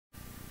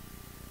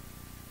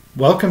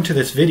Welcome to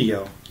this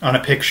video on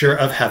a picture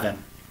of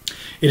heaven.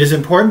 It is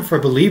important for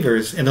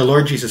believers in the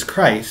Lord Jesus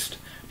Christ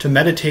to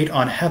meditate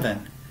on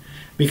heaven,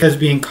 because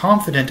being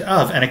confident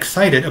of and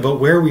excited about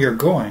where we are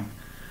going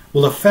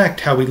will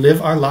affect how we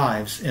live our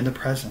lives in the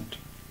present.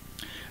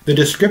 The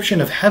description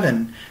of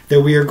heaven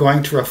that we are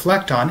going to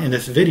reflect on in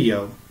this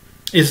video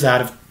is that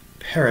of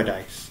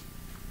paradise.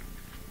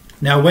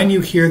 Now, when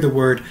you hear the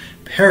word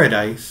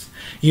paradise,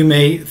 you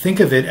may think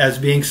of it as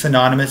being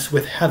synonymous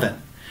with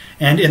heaven,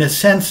 and in a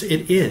sense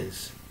it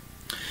is.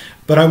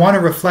 But I want to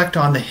reflect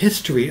on the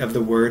history of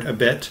the word a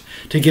bit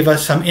to give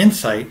us some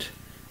insight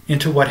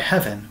into what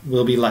heaven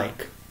will be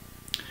like.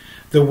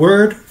 The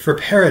word for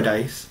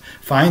paradise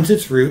finds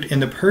its root in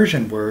the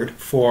Persian word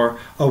for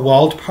a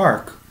walled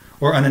park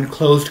or an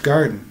enclosed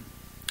garden.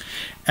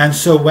 And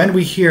so when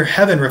we hear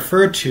heaven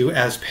referred to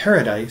as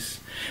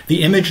paradise,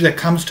 the image that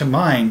comes to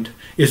mind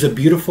is a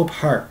beautiful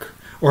park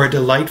or a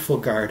delightful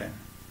garden.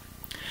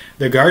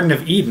 The Garden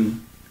of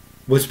Eden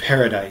was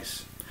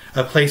paradise,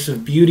 a place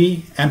of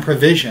beauty and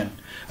provision,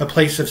 a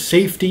place of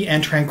safety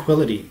and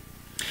tranquility.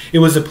 It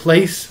was a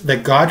place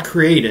that God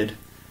created,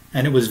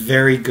 and it was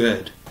very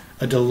good,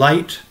 a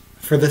delight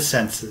for the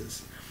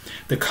senses.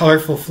 The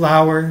colorful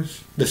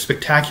flowers, the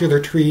spectacular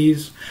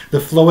trees,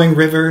 the flowing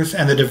rivers,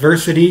 and the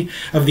diversity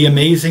of the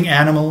amazing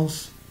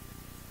animals.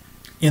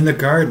 In the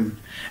garden,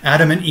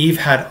 Adam and Eve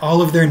had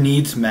all of their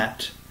needs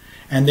met,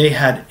 and they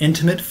had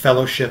intimate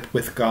fellowship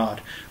with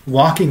God,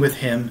 walking with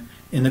Him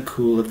in the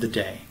cool of the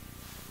day.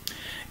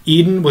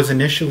 Eden was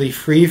initially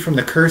free from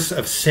the curse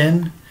of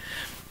sin.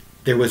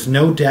 There was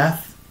no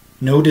death,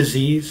 no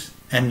disease,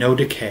 and no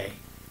decay.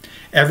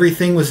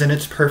 Everything was in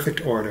its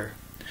perfect order.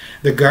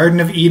 The Garden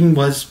of Eden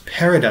was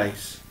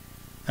paradise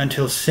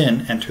until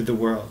sin entered the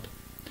world,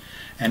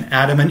 and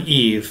Adam and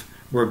Eve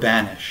were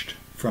banished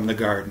from the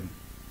garden.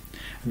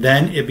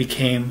 Then it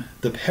became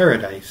the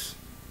paradise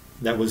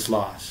that was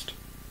lost.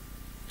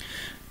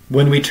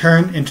 When we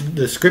turn into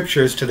the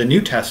scriptures to the New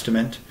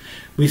Testament,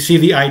 we see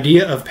the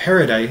idea of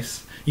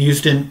paradise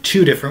used in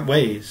two different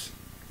ways.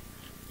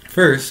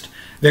 First,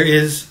 there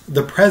is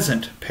the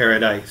present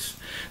paradise,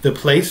 the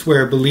place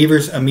where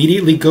believers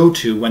immediately go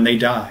to when they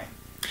die.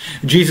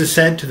 Jesus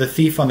said to the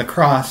thief on the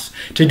cross,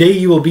 "Today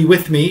you will be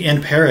with me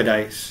in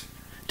paradise."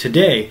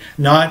 Today,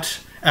 not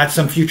at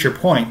some future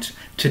point.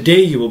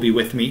 Today you will be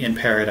with me in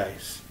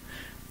paradise.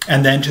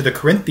 And then to the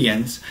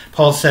Corinthians,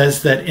 Paul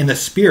says that in the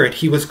Spirit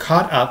he was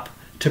caught up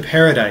to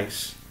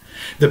paradise,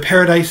 the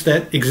paradise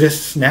that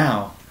exists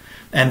now,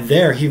 and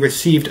there he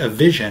received a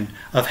vision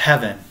of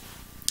heaven.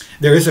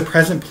 There is a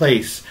present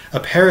place, a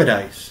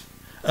paradise,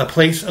 a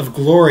place of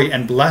glory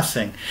and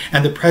blessing,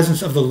 and the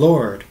presence of the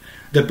Lord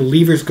that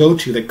believers go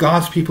to, that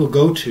God's people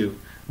go to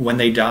when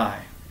they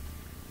die.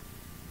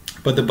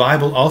 But the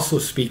Bible also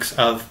speaks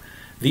of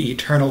the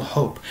eternal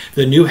hope,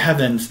 the new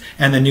heavens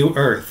and the new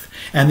earth,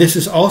 and this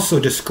is also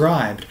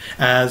described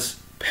as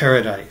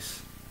paradise.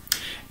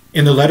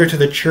 In the letter to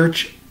the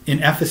church in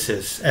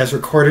Ephesus, as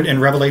recorded in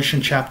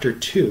Revelation chapter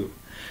 2,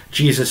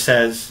 Jesus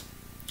says,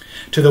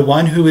 "To the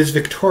one who is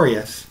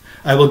victorious,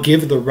 I will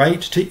give the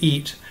right to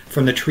eat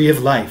from the tree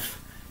of life,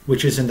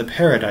 which is in the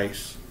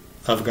paradise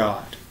of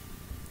God."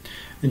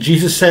 And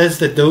Jesus says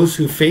that those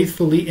who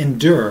faithfully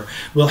endure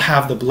will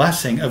have the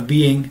blessing of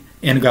being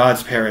in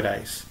God's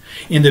paradise,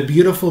 in the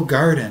beautiful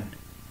garden,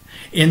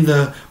 in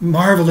the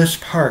marvelous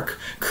park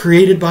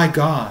created by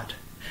God,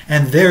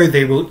 and there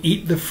they will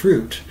eat the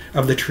fruit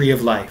of the tree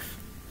of life.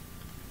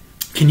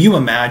 Can you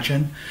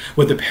imagine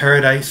what the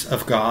paradise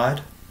of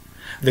God,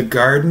 the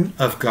garden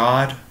of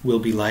God, will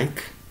be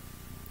like?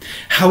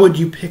 How would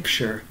you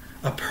picture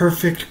a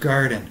perfect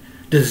garden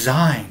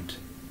designed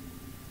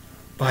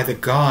by the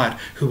God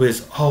who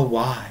is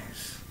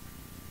all-wise?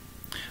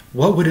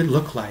 What would it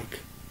look like?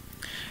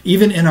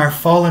 Even in our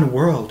fallen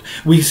world,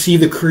 we see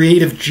the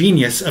creative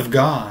genius of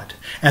God,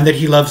 and that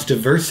He loves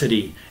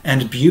diversity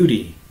and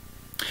beauty.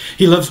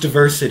 He loves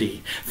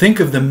diversity. Think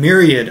of the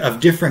myriad of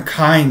different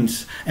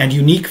kinds and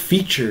unique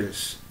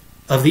features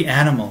of the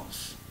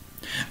animals.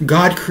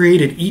 God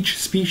created each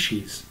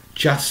species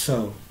just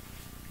so.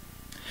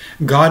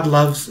 God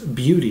loves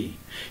beauty.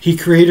 He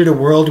created a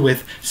world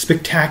with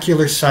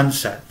spectacular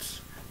sunsets,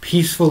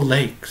 peaceful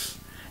lakes,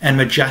 and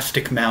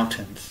majestic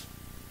mountains.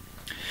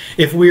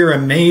 If we are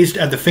amazed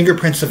at the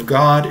fingerprints of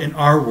God in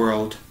our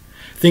world,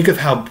 think of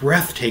how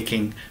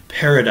breathtaking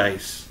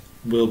paradise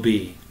will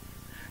be,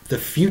 the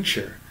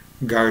future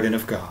Garden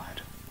of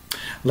God.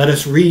 Let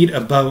us read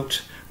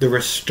about the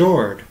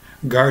restored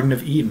Garden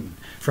of Eden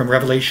from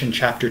Revelation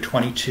chapter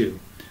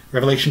 22.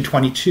 Revelation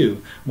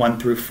 22, 1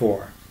 through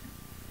 4.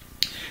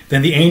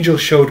 "Then the angel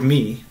showed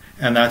me,"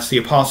 and that's the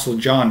Apostle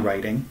John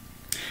writing,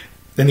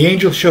 "Then the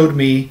angel showed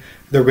me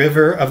the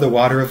river of the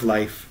water of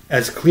life,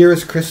 as clear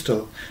as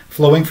crystal,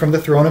 flowing from the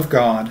throne of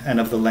God and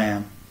of the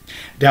Lamb,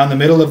 down the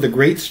middle of the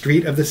great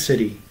street of the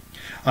city.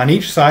 On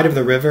each side of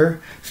the river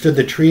stood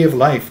the tree of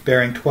life,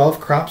 bearing 12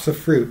 crops of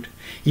fruit,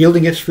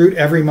 yielding its fruit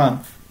every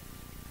month.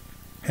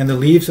 And the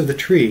leaves of the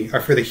tree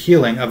are for the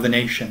healing of the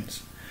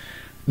nations.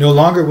 No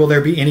longer will there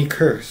be any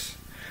curse,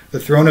 The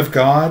throne of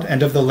God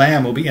and of the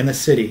Lamb will be in the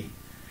city,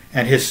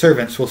 and his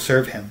servants will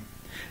serve him.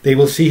 They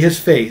will see his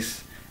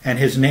face, and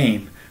his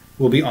name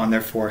will be on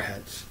their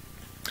foreheads.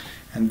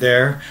 And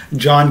there,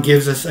 John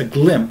gives us a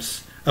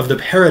glimpse of the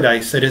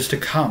paradise that is to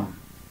come.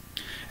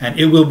 And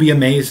it will be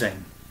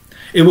amazing.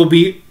 It will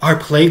be our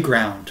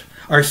playground.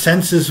 Our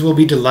senses will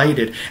be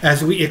delighted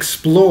as we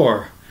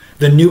explore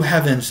the new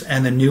heavens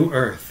and the new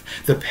earth,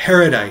 the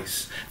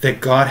paradise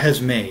that God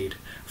has made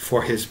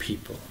for his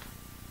people.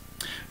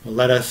 Well,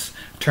 let us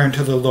turn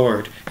to the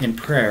Lord in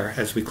prayer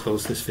as we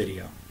close this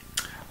video.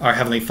 Our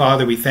Heavenly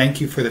Father, we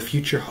thank you for the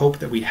future hope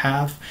that we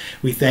have.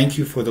 We thank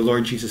you for the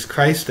Lord Jesus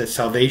Christ, that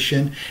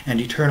salvation and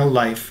eternal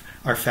life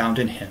are found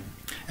in him.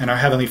 And our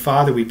Heavenly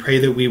Father, we pray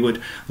that we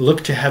would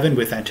look to heaven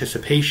with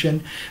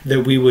anticipation,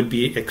 that we would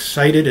be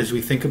excited as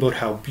we think about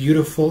how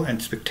beautiful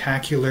and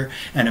spectacular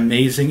and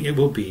amazing it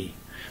will be.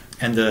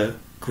 And the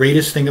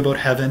greatest thing about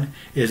heaven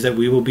is that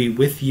we will be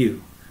with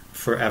you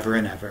forever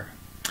and ever.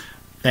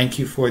 Thank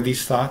you for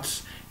these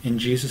thoughts. In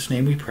Jesus'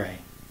 name we pray.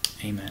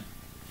 Amen.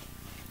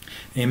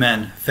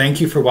 Amen. Thank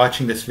you for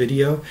watching this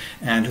video,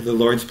 and the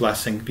Lord's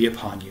blessing be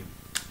upon you.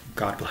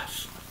 God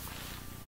bless.